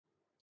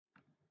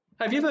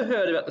Have you ever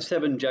heard about the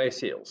 7J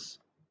seals?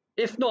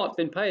 If not,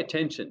 then pay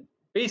attention.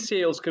 These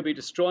seals could be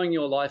destroying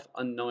your life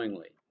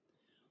unknowingly.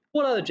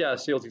 What are the J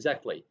seals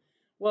exactly?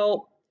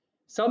 Well,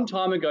 some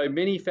time ago,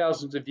 many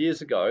thousands of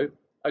years ago,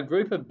 a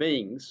group of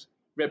beings,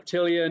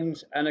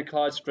 reptilians,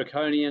 anakites,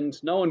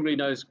 draconians, no one really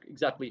knows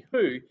exactly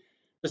who,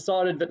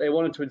 decided that they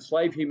wanted to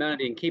enslave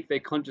humanity and keep their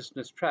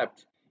consciousness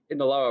trapped in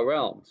the lower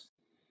realms.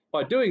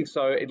 By doing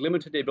so, it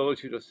limited their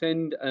ability to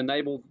ascend and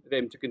enabled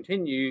them to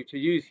continue to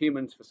use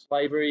humans for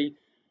slavery,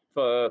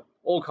 for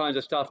all kinds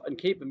of stuff, and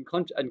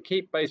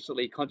keep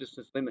basically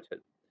consciousness limited.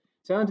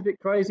 Sounds a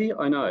bit crazy,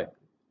 I know,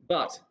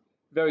 but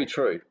very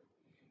true.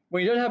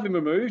 When you don't have them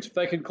removed,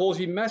 they can cause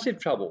you massive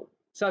trouble,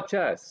 such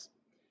as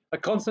a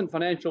constant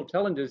financial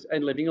challenges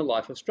and living a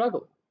life of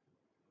struggle,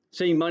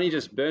 seeing money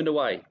just burned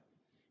away,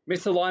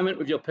 misalignment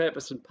with your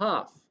purpose and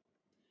path,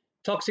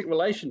 toxic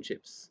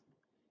relationships,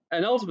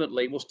 and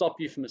ultimately will stop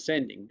you from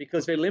ascending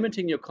because they're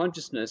limiting your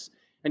consciousness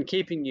and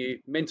keeping you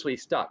mentally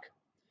stuck.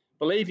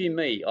 Believe you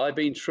me, I've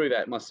been through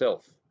that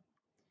myself.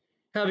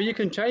 However, you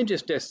can change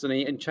this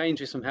destiny and change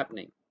this from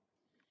happening.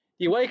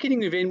 The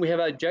Awakening Within, we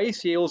have our J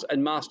Seals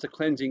and Master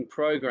Cleansing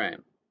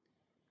program.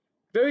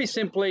 Very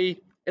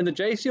simply, in the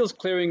J Seals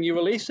clearing, you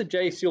release the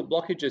J Seal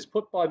blockages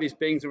put by these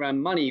beings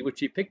around money,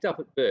 which you picked up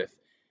at birth,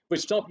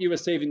 which stop you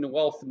receiving the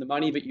wealth and the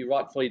money that you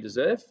rightfully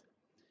deserve.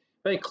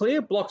 They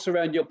clear blocks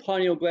around your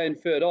pineal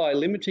gland, third eye,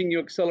 limiting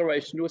your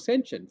acceleration to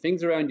ascension.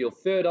 Things around your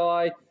third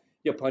eye,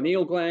 your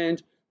pineal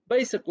gland,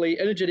 basically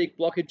energetic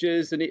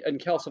blockages and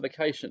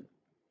calcification.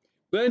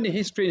 Learn the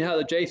history and how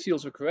the J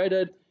Seals were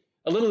created,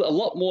 a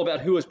lot more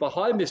about who is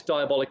behind this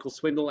diabolical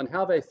swindle and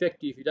how they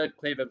affect you if you don't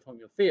clear them from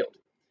your field.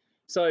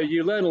 So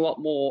you learn a lot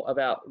more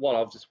about what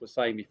I just was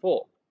saying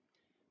before.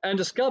 And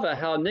discover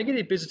how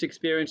negative business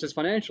experiences,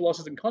 financial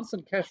losses, and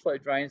constant cash flow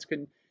drains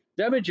can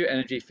damage your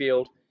energy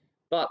field,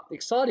 but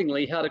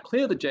excitingly, how to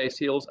clear the J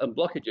Seals and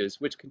blockages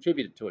which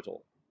contributed to it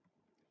all.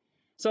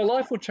 So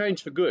life will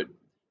change for good.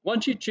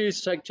 Once you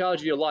choose to take charge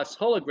of your life's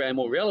hologram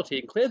or reality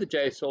and clear the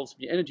J Seals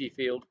from your energy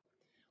field,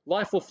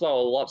 life will flow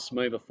a lot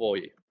smoother for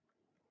you.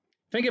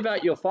 Think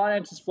about your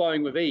finances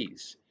flowing with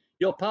ease,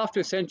 your path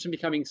to ascension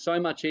becoming so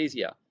much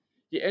easier,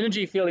 your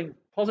energy feeling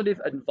positive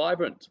and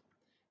vibrant,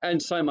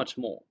 and so much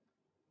more.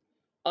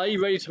 Are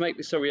you ready to make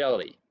this a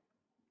reality?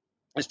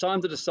 It's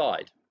time to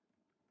decide.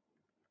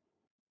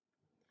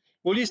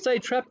 Will you stay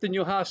trapped in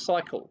your harsh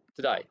cycle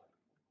today?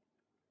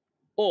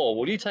 Or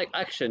will you take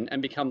action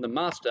and become the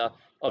master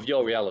of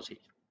your reality?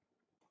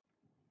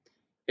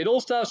 It all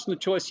starts from the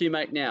choice you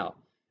make now.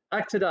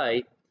 Act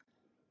today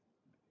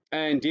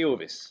and deal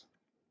with this.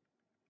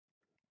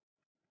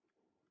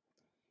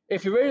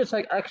 If you're ready to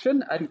take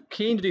action and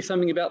keen to do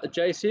something about the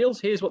J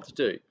Seals, here's what to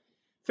do.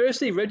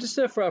 Firstly,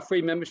 register for our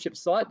free membership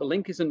site. The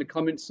link is in the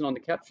comments and on the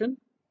caption.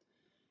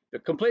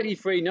 They're completely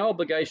free, no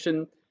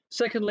obligation.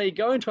 Secondly,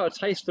 go into our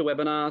taster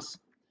webinars.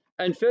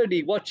 And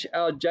thirdly, watch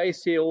our J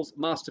Seals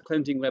Master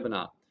Cleansing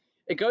webinar.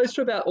 It goes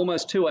for about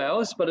almost 2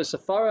 hours, but it's a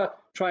thorough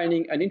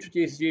training and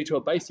introduces you to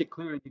a basic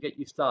clearing to get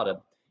you started.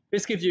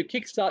 This gives you a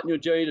kickstart in your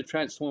journey to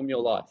transform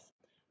your life.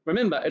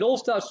 Remember, it all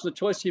starts with the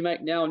choice you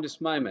make now in this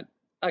moment.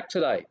 Act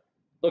today.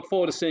 Look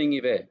forward to seeing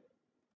you there.